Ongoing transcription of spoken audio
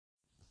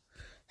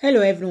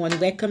Hello everyone,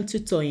 welcome to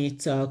Tony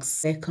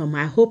Talks. Welcome.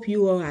 I hope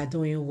you all are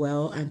doing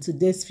well, and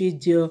today's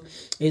video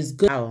is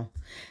good.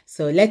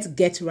 So let's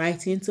get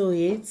right into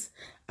it.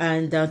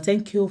 And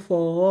thank you for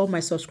all my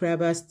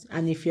subscribers.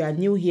 And if you are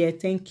new here,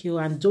 thank you.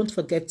 And don't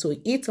forget to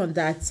hit on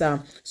that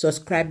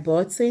subscribe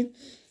button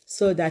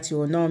so that you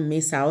will not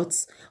miss out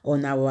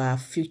on our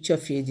future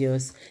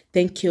videos.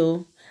 Thank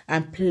you.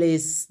 And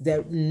please,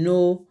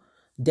 no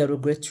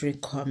derogatory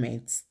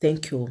comments.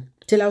 Thank you.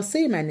 Till I'll see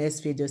you in my next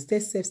video. Stay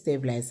safe, stay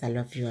blessed. I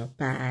love you.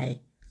 Bye.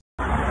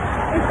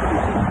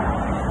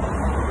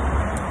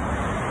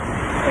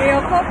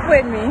 You'll come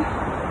with me.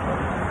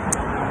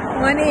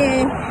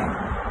 Money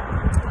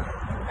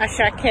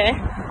Asake.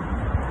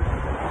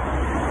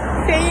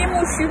 Say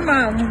Mushima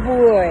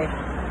boy.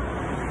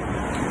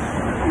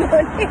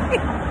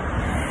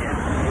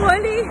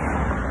 Money.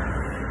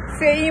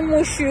 Say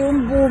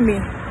Mushum boomy.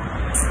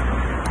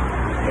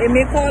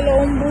 Emi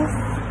kolombu.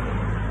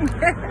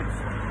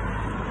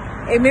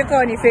 Èmi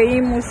kọ́ ni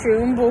Fẹ́yìn Múṣù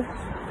ń bú.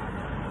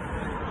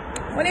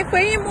 Wọ́n ní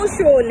Fẹ́yìn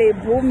Múṣù ò lè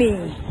bú mi.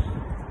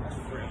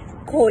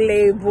 Kò lè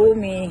bú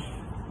mi.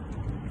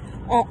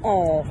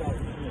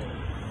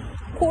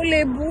 Kò lè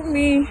bú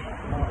mi.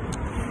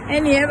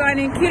 Ẹni ẹ bá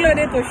ní kí ló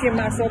dé tó ṣe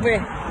máa sọ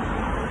bẹ́ẹ̀.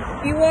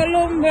 Ìwọ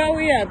ló ń bá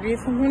wí àbí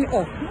fún mi.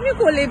 Mi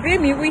kò lè bẹ́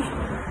mi wí.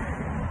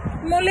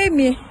 Mo lé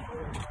mi.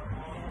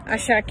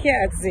 Asake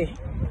Asake.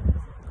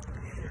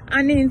 A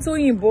ní tó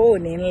yìnbó ò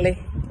ní nlé.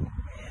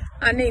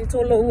 A ní tó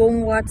lówó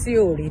ń wá tí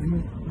ò rí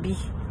bí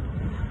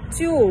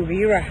tí ò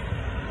ríra.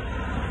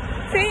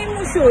 Fẹ́yìn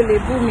Múṣù ò lè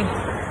bú mi.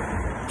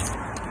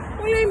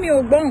 Ó lé mi ò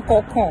gbọ́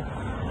nǹkan kan.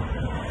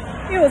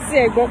 Mi ò sí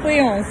ẹ̀ gbọ́ pé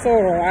yàn ń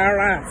sọ̀rọ̀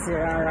rárá àti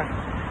rárá.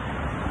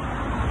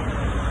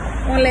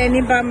 Wọ́n lẹ́ni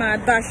bá máa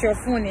dáṣọ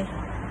fún ni.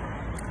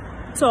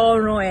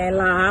 Tọrùn ẹ̀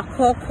là á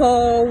kọ́kọ́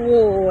wò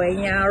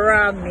ẹ̀yin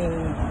ará mi.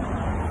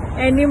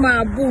 Ẹni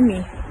máa bú mi.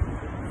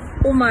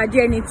 Ó máa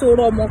jẹ́ ẹni tó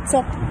rọ́mọ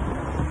tọ́.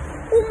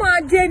 Ó máa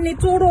jẹ́ ẹni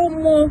tó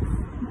rọ́mọ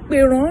pè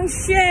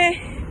ránṣẹ́.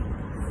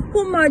 Ó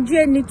máa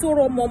jẹ́ ẹni tó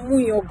rọ́mọ mú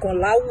yangàn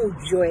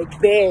láwùjọ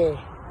ẹgbẹ́ ẹ̀.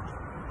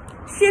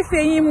 Ṣé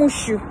Fẹ́yìn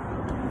Múṣù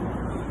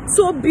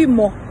tó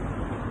bímọ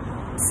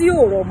tí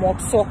ò rọ́mọ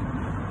tọ́?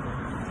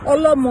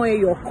 Ọlọ́mọ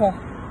ẹyọ kan,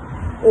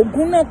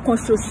 ògún náà kan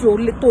ṣoṣo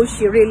tó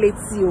ṣeré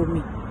létí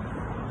omi.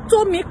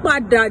 Tómi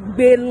padà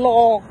gbé lọ.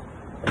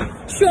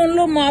 Ṣé òun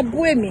ló máa bú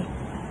èmi?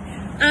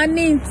 A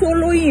ní tó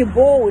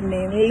lóyìnbó ò ní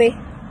nlé.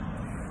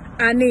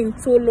 A ní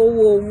tó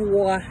lówó ń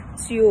wá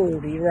tí ò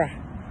ríra.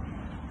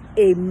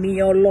 Èmi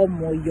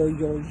ọlọ́mọ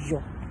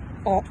yọ̀yọ̀yọ̀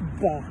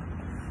ọba.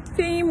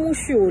 Fẹ́yìn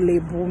Múṣù ò lè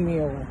bú mi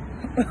o.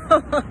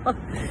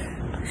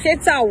 Ṣé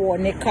tàwọ̀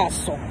ní ká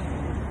sọ?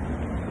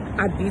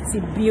 Àbí ti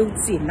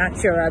beauty,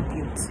 natural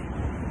beauty.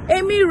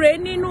 Èmi rèé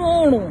nínú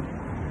oòrùn.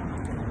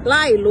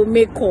 Láì lo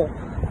makeup.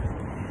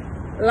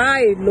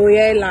 Láì lo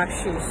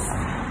eyelashes.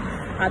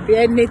 Àbí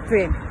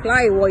anything.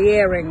 Láì wọ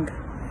earring.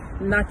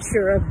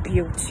 Natural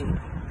beauty.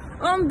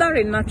 Under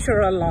a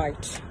natural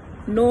light,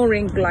 no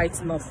ring light,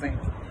 nothing.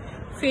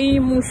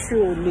 Fẹ́yìn Múṣù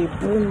ò lè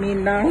bú mi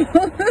now.